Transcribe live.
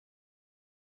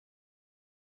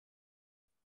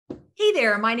Hey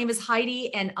there, my name is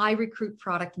Heidi and I recruit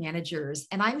product managers.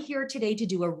 And I'm here today to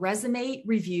do a resume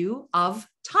review of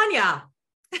Tanya.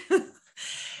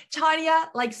 Tanya,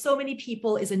 like so many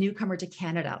people, is a newcomer to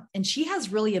Canada, and she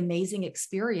has really amazing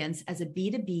experience as a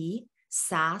B2B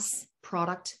SaaS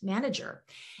product manager.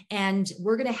 And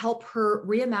we're going to help her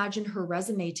reimagine her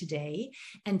resume today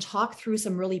and talk through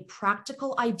some really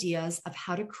practical ideas of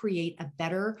how to create a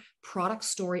better product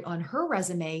story on her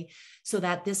resume so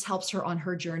that this helps her on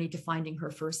her journey to finding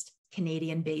her first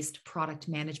Canadian-based product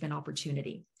management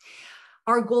opportunity.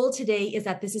 Our goal today is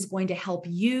that this is going to help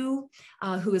you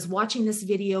who is watching this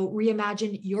video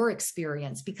reimagine your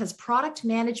experience, because product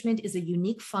management is a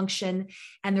unique function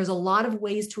and there's a lot of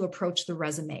ways to approach the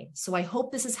resume. So I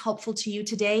hope this is helpful to you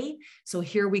today. So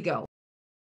here we go.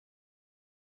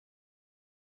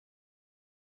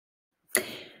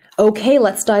 Okay,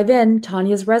 let's dive in.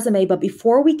 Tanya's resume. But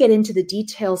before we get into the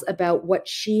details about what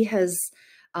she has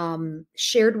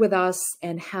shared with us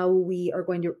and how we are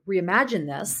going to reimagine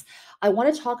this, I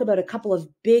want to talk about a couple of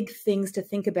big things to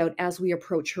think about as we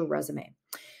approach her resume.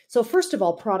 So first of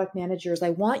all, product managers, I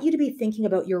want you to be thinking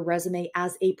about your resume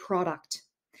as a product.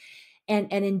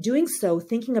 And in doing so,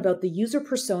 thinking about the user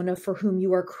persona for whom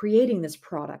you are creating this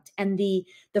product and the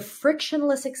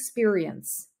frictionless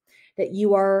experience that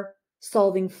you are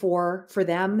solving for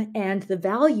them and the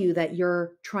value that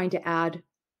you're trying to add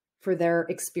for their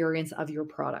experience of your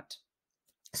product.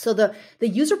 So the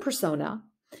user persona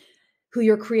who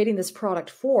you're creating this product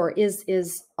for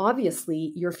is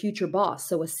obviously your future boss.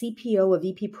 So a CPO, a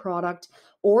VP product,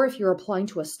 or if you're applying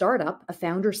to a startup, a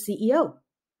founder, CEO.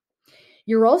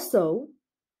 You're also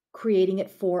creating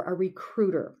it for a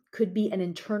recruiter. Could be an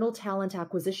internal talent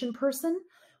acquisition person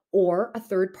or a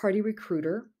third-party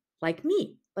recruiter like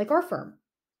me, like our firm.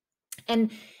 And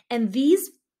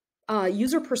these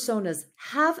user personas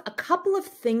have a couple of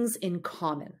things in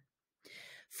common.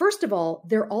 First of all,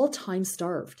 they're all time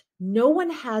starved. No one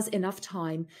has enough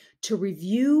time to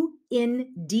review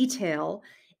in detail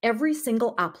every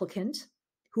single applicant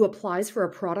who applies for a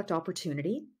product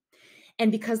opportunity.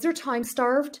 And because they're time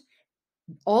starved,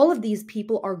 all of these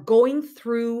people are going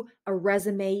through a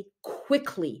resume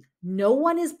quickly. No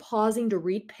one is pausing to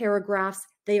read paragraphs.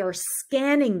 They are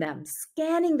scanning them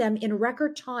in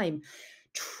record time,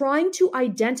 trying to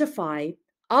identify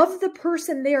of the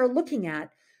person they are looking at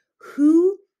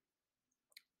who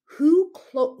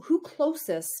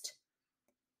closest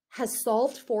has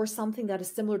solved for something that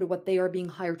is similar to what they are being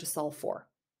hired to solve for.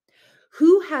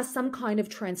 Who has some kind of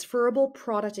transferable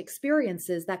product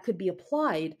experiences that could be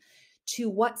applied to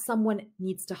what someone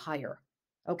needs to hire.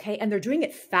 Okay, and they're doing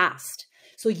it fast.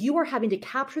 So you are having to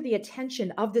capture the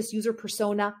attention of this user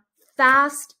persona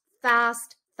fast,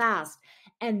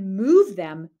 and move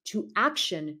them to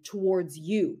action towards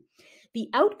you. The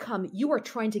outcome you are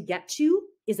trying to get to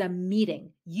is a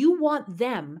meeting. You want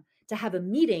them to have a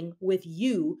meeting with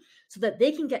you so that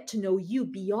they can get to know you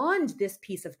beyond this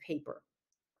piece of paper.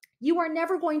 You are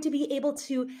never going to be able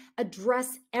to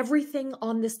address everything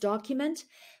on this document,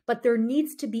 but there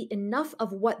needs to be enough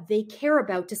of what they care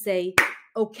about to say,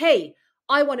 okay,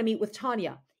 I want to meet with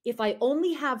Tanya. If I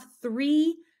only have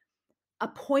 3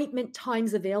 appointment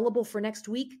times available for next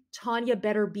week, Tanya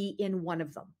better be in one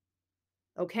of them.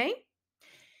 Okay?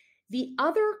 The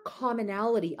other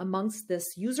commonality amongst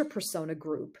this user persona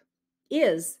group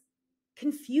is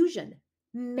confusion.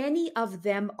 Many of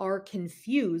them are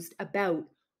confused about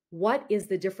what is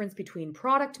the difference between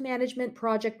product management,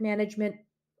 project management,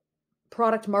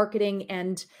 product marketing,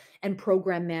 and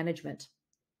program management.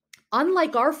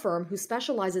 Unlike our firm, who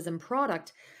specializes in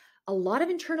product, a lot of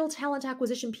internal talent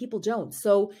acquisition people don't.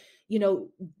 So,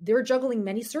 they're juggling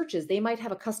many searches. They might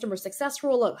have a customer success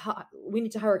role. We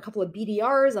need to hire a couple of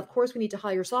BDRs. Of course, we need to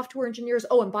hire software engineers.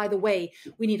 Oh, and by the way,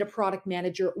 we need a product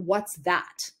manager. What's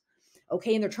that?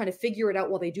 Okay, and they're trying to figure it out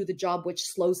while they do the job, which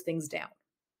slows things down.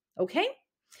 Okay,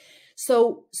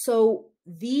 so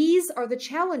these are the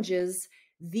challenges.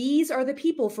 These are the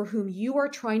people for whom you are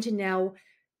trying to now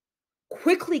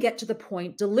quickly get to the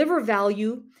point, deliver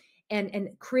value, and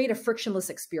create a frictionless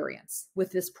experience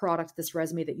with this product, this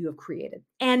resume that you have created,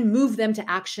 and move them to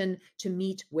action to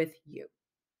meet with you.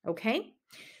 Okay,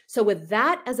 so with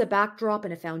that as a backdrop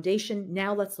and a foundation,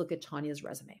 now let's look at Tanya's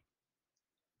resume.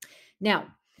 Now,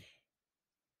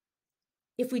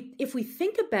 if we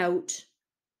think about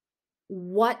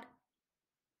what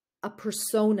a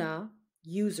persona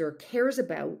user cares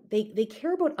about, they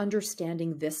care about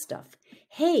understanding this stuff.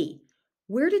 Hey,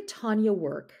 where did Tanya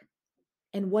work?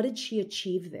 And what did she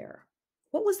achieve there?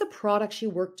 What was the product she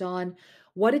worked on?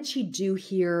 What did she do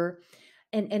here?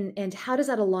 And how does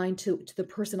that align to the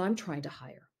person I'm trying to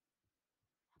hire?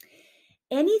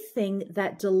 Anything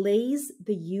that delays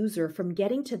the user from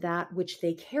getting to that which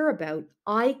they care about,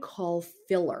 I call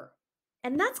filler.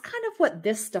 And that's kind of what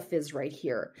this stuff is right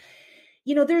here.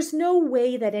 There's no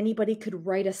way that anybody could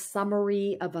write a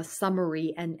summary of a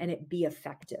summary and it be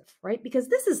effective, right? Because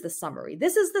this is the summary.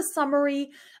 This is the summary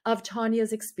of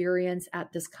Tanya's experience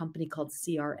at this company called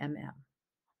CRMM.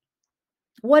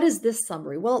 What is this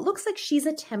summary? Well, it looks like she's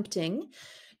attempting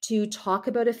to talk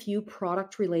about a few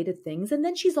product related things. And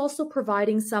then she's also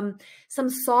providing some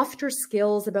softer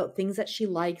skills about things that she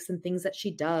likes and things that she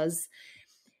does.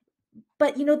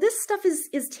 But, this stuff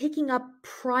is taking up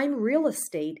prime real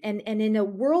estate. And in a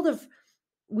world of,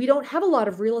 we don't have a lot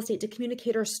of real estate to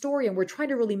communicate our story, and we're trying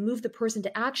to really move the person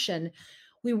to action.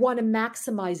 We want to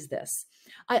maximize this.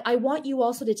 I want you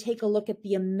also to take a look at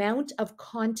the amount of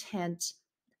content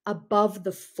above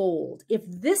the fold. If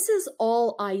this is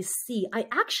all I see, I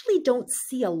actually don't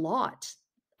see a lot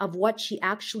of what she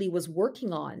actually was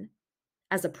working on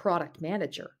as a product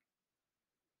manager.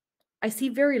 I see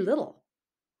very little.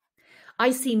 I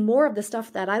see more of the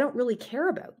stuff that I don't really care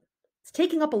about. It's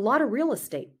taking up a lot of real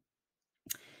estate.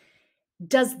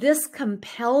 Does this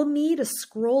compel me to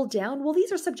scroll down? Well,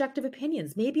 these are subjective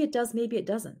opinions. Maybe it does, maybe it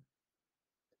doesn't.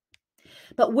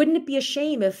 But wouldn't it be a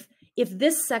shame if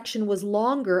this section was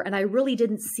longer and I really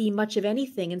didn't see much of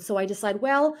anything? And so I decide,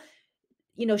 well,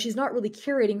 she's not really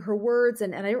curating her words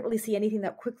and I don't really see anything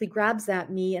that quickly grabs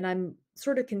at me. And I'm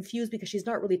sort of confused because she's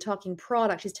not really talking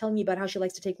product. She's telling me about how she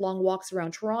likes to take long walks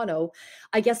around Toronto.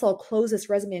 I guess I'll close this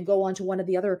resume and go on to one of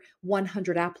the other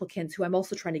 100 applicants who I'm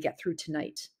also trying to get through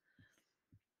tonight.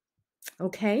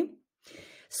 Okay.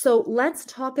 So let's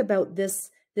talk about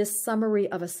this summary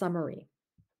of a summary.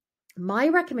 My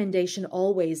recommendation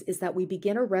always is that we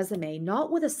begin a resume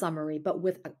not with a summary, but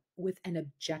with an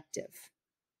objective.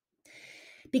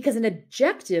 Because an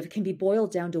objective can be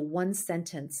boiled down to one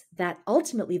sentence that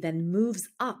ultimately then moves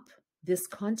up this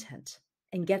content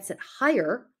and gets it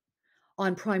higher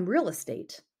on prime real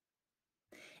estate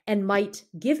and might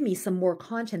give me some more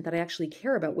content that I actually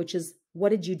care about, which is, what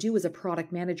did you do as a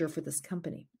product manager for this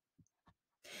company?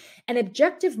 An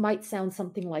objective might sound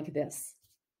something like this: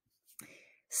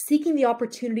 seeking the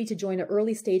opportunity to join an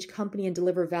early stage company and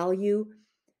deliver value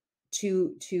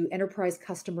to enterprise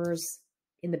customers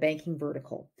in the banking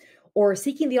vertical, or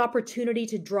seeking the opportunity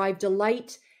to drive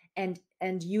delight and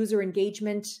user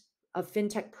engagement of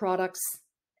fintech products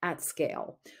at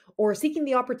scale, or seeking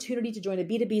the opportunity to join a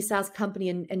B2B SaaS company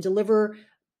and deliver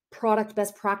product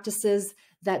best practices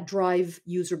that drive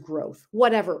user growth.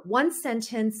 Whatever, one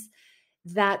sentence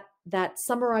that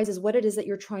summarizes what it is that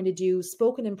you're trying to do,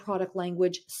 spoken in product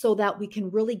language, so that we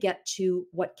can really get to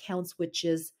what counts, which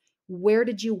is, where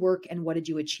did you work and what did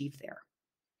you achieve there?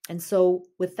 And so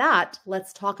with that,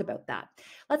 let's talk about that.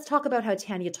 Let's talk about how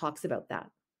Tanya talks about that,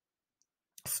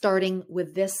 starting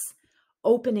with this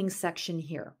opening section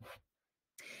here.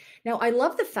 Now, I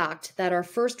love the fact that our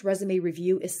first resume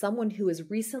review is someone who has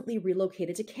recently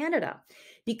relocated to Canada,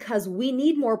 because we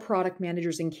need more product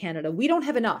managers in Canada. We don't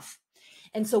have enough.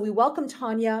 And so we welcome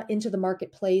Tanya into the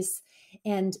marketplace.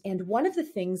 And one of the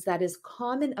things that is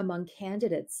common among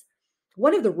candidates,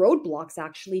 one of the roadblocks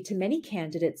actually to many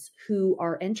candidates who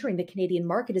are entering the Canadian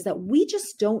market, is that we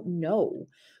just don't know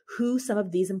who some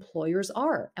of these employers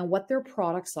are and what their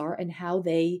products are and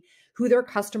who their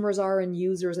customers are and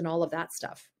users and all of that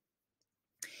stuff.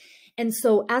 And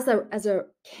so as a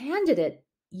candidate,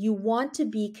 you want to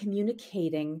be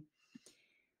communicating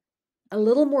a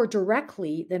little more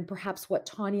directly than perhaps what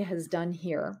Tanya has done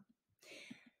here.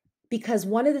 Because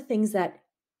one of the things that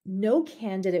no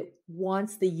candidate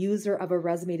wants the user of a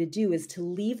resume to do is to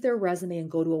leave their resume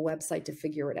and go to a website to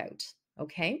figure it out.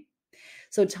 Okay.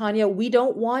 So Tanya, we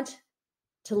don't want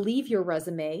to leave your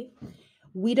resume.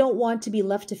 We don't want to be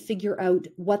left to figure out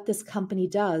what this company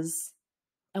does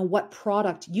and what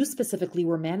product you specifically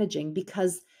were managing,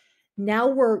 because now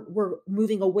we're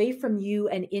moving away from you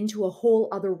and into a whole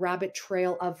other rabbit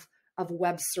trail of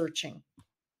web searching.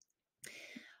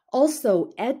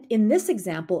 Also, in this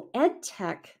example, ed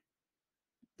tech,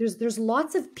 there's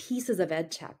lots of pieces of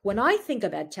ed tech. When I think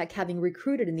of ed tech, having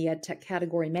recruited in the ed tech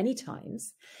category many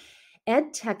times,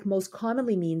 ed tech most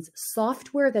commonly means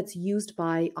software that's used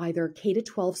by either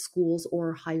K-12 schools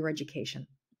or higher education.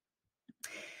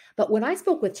 But when I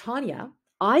spoke with Tanya,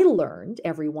 I learned,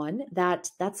 everyone, that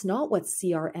that's not what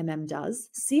CRMM does.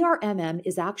 CRMM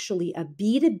is actually a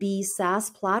B2B SaaS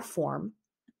platform,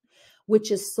 which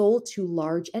is sold to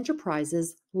large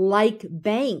enterprises like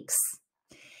banks.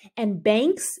 And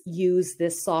banks use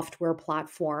this software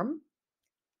platform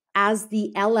as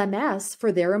the LMS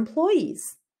for their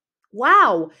employees.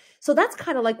 Wow. So that's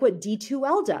kind of like what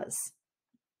D2L does.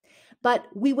 But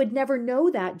we would never know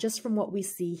that just from what we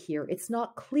see here. It's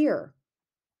not clear.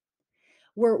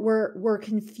 We're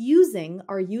confusing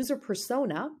our user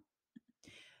persona.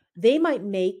 They might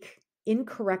make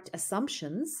incorrect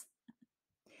assumptions,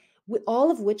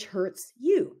 all of which hurts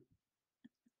you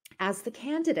as the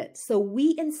candidate. So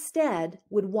we instead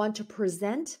would want to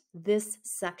present this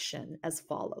section as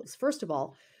follows. First of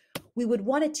all, we would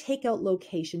want to take out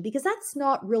location because that's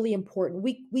not really important.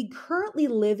 We currently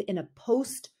live in a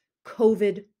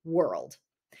post-COVID world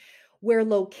where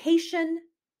location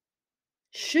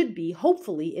should be,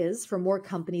 hopefully is, for more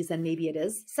companies than maybe it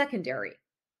is, secondary.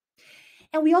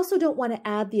 And we also don't want to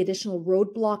add the additional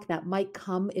roadblock that might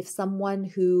come if someone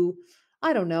who,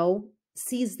 I don't know,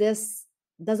 sees this,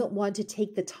 doesn't want to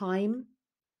take the time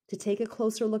to take a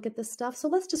closer look at this stuff. So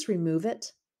let's just remove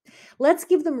it. Let's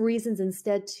give them reasons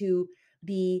instead to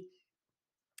be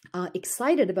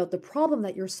excited about the problem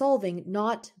that you're solving,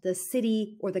 not the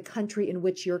city or the country in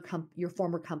which your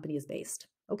former company is based.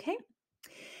 Okay?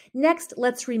 Next,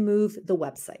 let's remove the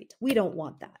website. We don't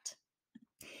want that.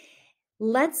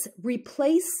 Let's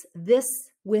replace this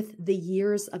with the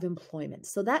years of employment.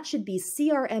 So that should be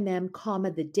CRMM,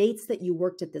 comma, the dates that you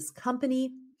worked at this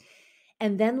company.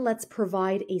 And then let's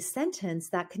provide a sentence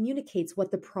that communicates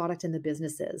what the product and the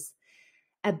business is.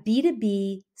 A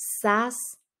B2B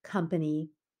SaaS company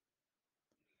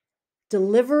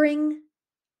delivering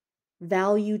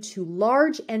value to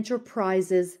large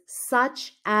enterprises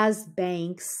such as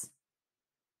banks,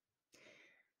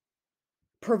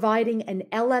 providing an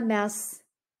LMS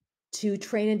to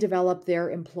train and develop their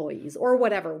employees, or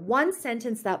whatever. One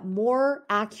sentence that more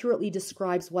accurately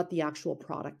describes what the actual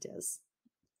product is.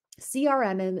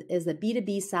 CRM is a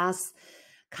B2B SaaS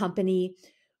company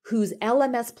whose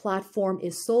LMS platform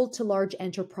is sold to large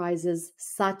enterprises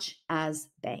such as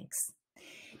banks.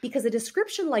 Because a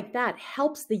description like that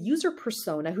helps the user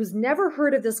persona who's never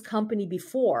heard of this company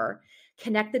before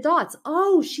connect the dots.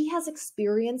 Oh, she has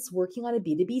experience working on a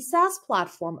B2B SaaS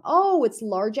platform. Oh, it's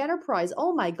large enterprise.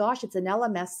 Oh my gosh, it's an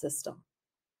LMS system.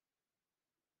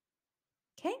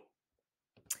 Okay.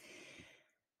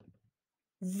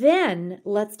 Then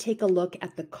let's take a look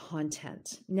at the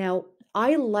content. Now,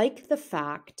 I really like the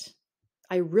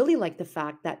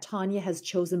fact that Tanya has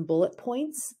chosen bullet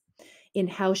points in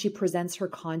how she presents her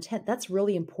content. That's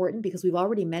really important because we've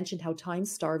already mentioned how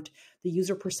time-starved the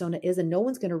user persona is and no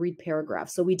one's going to read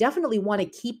paragraphs. So we definitely want to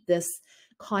keep this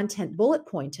content bullet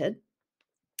pointed,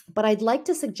 but I'd like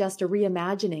to suggest a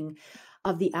reimagining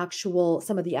of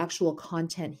some of the actual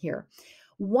content here.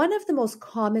 One of the most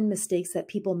common mistakes that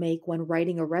people make when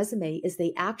writing a resume is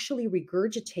they actually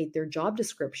regurgitate their job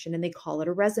description and they call it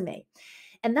a resume.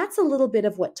 And that's a little bit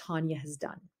of what Tanya has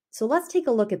done. So let's take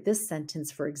a look at this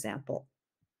sentence, for example.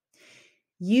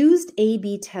 Used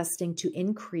A/B testing to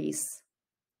increase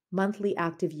monthly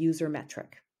active user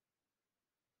metric.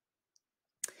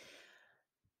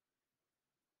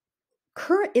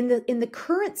 In the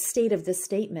current state of this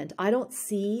statement, I don't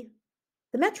see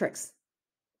the metrics.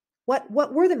 What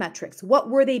were the metrics? What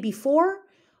were they before?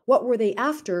 What were they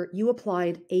after you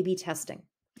applied A/B testing?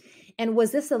 And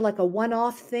was this like a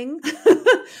one-off thing?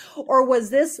 Or was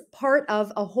this part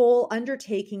of a whole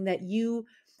undertaking that you,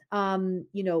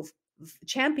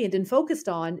 championed and focused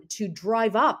on to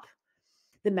drive up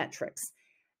the metrics?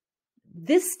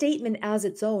 This statement as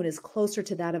its own is closer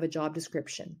to that of a job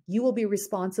description. You will be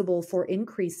responsible for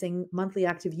increasing monthly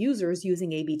active users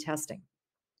using A/B testing.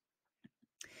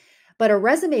 But a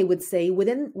resume would say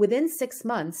within 6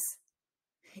 months,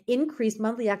 increased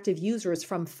monthly active users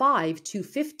from 5 to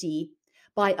 50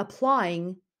 by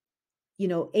applying,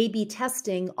 A/B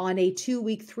testing on a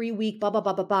 2-week, 3-week, blah, blah,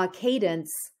 blah, blah, blah,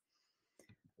 cadence,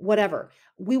 whatever.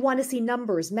 We want to see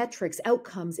numbers, metrics,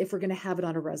 outcomes if we're going to have it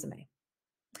on a resume.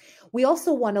 We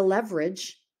also want to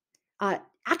leverage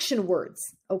action words.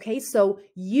 Okay, so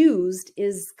used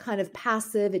is kind of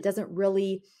passive. It doesn't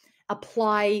really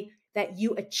apply that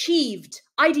you achieved,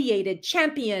 ideated,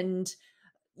 championed,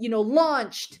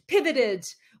 launched, pivoted.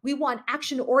 We want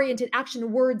action-oriented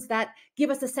action words that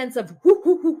give us a sense of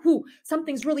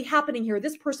something's really happening here.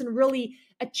 This person really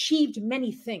achieved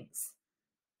many things.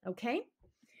 Okay.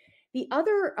 The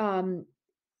other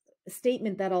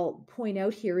statement that I'll point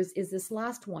out here is this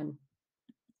last one.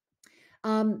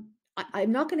 I'm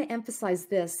not going to emphasize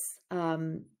this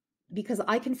because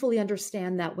I can fully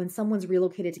understand that when someone's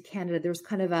relocated to Canada, there's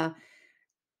kind of a,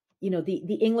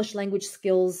 the English language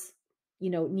skills,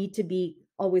 need to be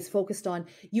always focused on.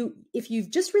 If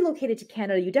you've just relocated to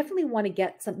Canada, you definitely want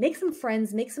to make some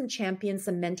friends, make some champions,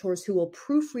 some mentors who will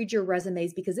proofread your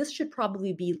resumes, because this should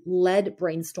probably be led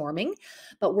brainstorming.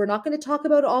 But we're not going to talk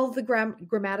about all of the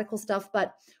grammatical stuff,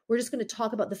 but we're just going to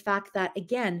talk about the fact that,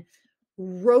 again,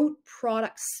 rote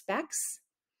product specs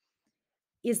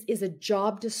is a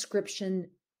job description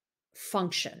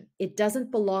function. It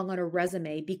doesn't belong on a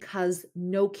resume, because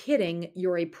no kidding,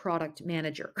 you're a product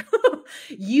manager.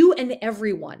 You and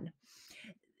everyone.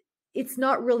 It's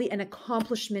not really an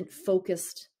accomplishment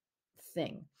focused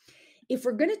thing. If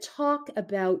we're going to talk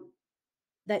about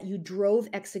that you drove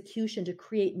execution to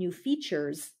create new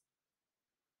features,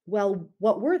 well,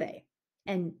 what were they?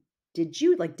 And did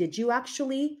you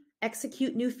actually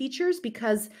execute new features?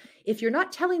 Because if you're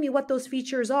not telling me what those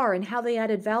features are and how they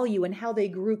added value and how they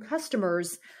grew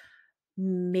customers,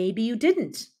 maybe you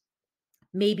didn't.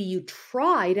 Maybe you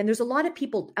tried, and there's a lot of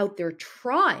people out there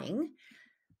trying,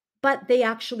 but they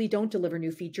actually don't deliver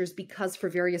new features because for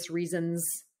various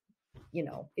reasons,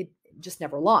 it just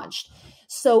never launched.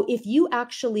 So if you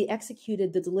actually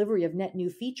executed the delivery of net new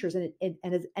features,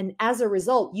 and as a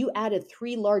result, you added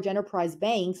 3 large enterprise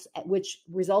banks, which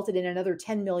resulted in another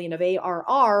 10 million of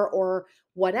ARR or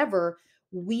whatever,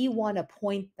 we want to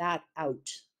point that out.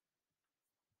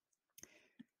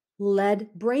 Led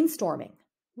brainstorming.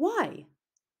 Why?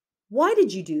 Why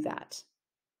did you do that?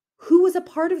 Who was a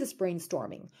part of this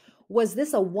brainstorming? Was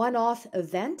this a one-off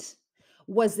event?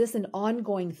 Was this an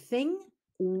ongoing thing?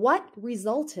 What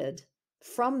resulted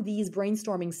from these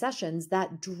brainstorming sessions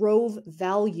that drove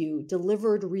value,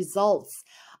 delivered results,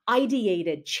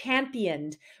 ideated,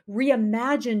 championed,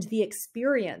 reimagined the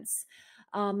experience?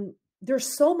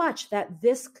 There's so much that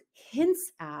this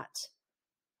hints at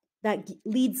that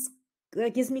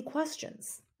gives me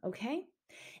questions, okay?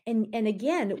 And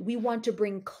again, we want to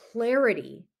bring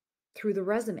clarity through the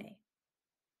resume,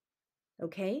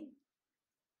 okay?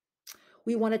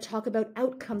 We want to talk about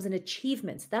outcomes and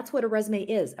achievements. That's what a resume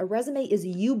is. A resume is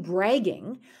you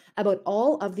bragging about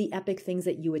all of the epic things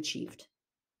that you achieved,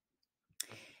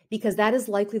 because that is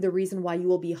likely the reason why you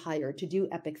will be hired, to do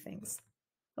epic things,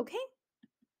 okay?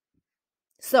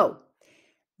 So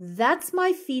that's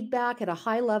my feedback at a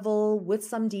high level with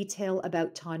some detail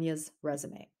about Tanya's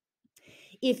resume.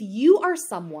 If you are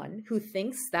someone who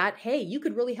thinks that, hey, you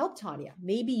could really help Tanya,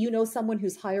 maybe you know someone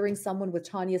who's hiring someone with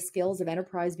Tanya's skills of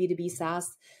enterprise B2B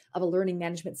SaaS, of a learning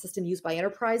management system used by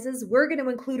enterprises, we're going to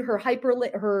include her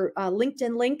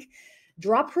LinkedIn link.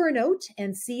 Drop her a note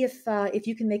and see if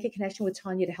you can make a connection with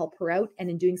Tanya to help her out, and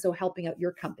in doing so, helping out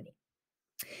your company.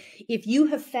 If you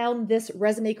have found this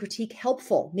resume critique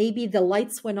helpful, maybe the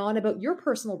lights went on about your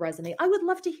personal resume, I would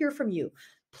love to hear from you.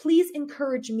 Please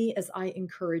encourage me as I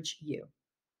encourage you.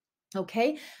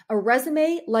 Okay, a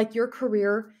resume, like your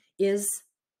career, is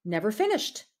never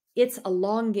finished. It's a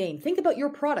long game. Think about your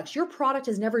products. Your product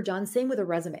is never done. Same with a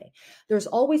resume. There's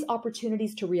always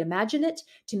opportunities to reimagine it,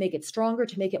 to make it stronger,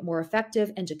 to make it more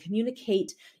effective, and to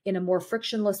communicate in a more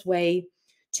frictionless way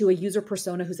to a user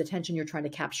persona whose attention you're trying to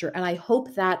capture. And I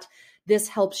hope that this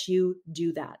helps you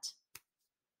do that.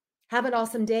 Have an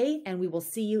awesome day, and we will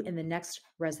see you in the next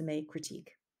resume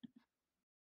critique.